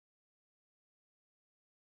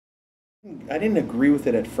I didn't agree with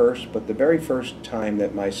it at first, but the very first time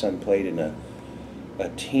that my son played in a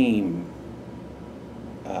team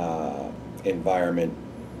environment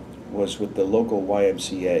was with the local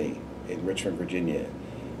YMCA in Richmond, Virginia,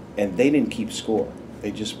 and they didn't keep score.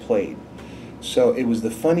 They just played. So it was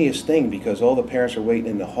the funniest thing because all the parents were waiting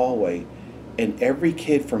in the hallway, and every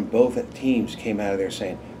kid from both teams came out of there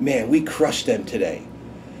saying, "Man, we crushed them today."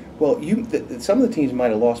 Well, some of the teams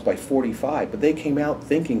might have lost by 45, but they came out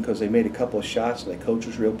thinking because they made a couple of shots and the coach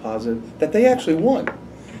was real positive that they actually won.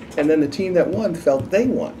 And then the team that won felt they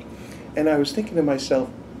won. And I was thinking to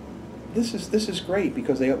myself, this is great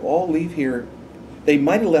because they all leave here. They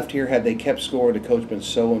might have left here had they kept score. The coach been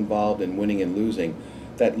so involved in winning and losing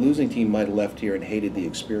that losing team might have left here and hated the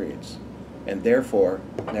experience, and therefore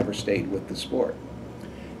never stayed with the sport.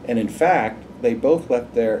 And in fact, they both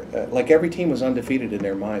left there, like every team was undefeated in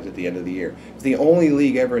their minds at the end of the year. It's the only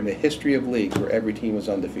league ever in the history of leagues where every team was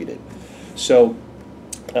undefeated. So,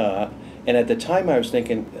 and at the time I was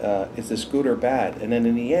thinking, is this good or bad? And then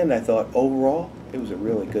in the end I thought, overall, it was a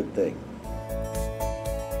really good thing.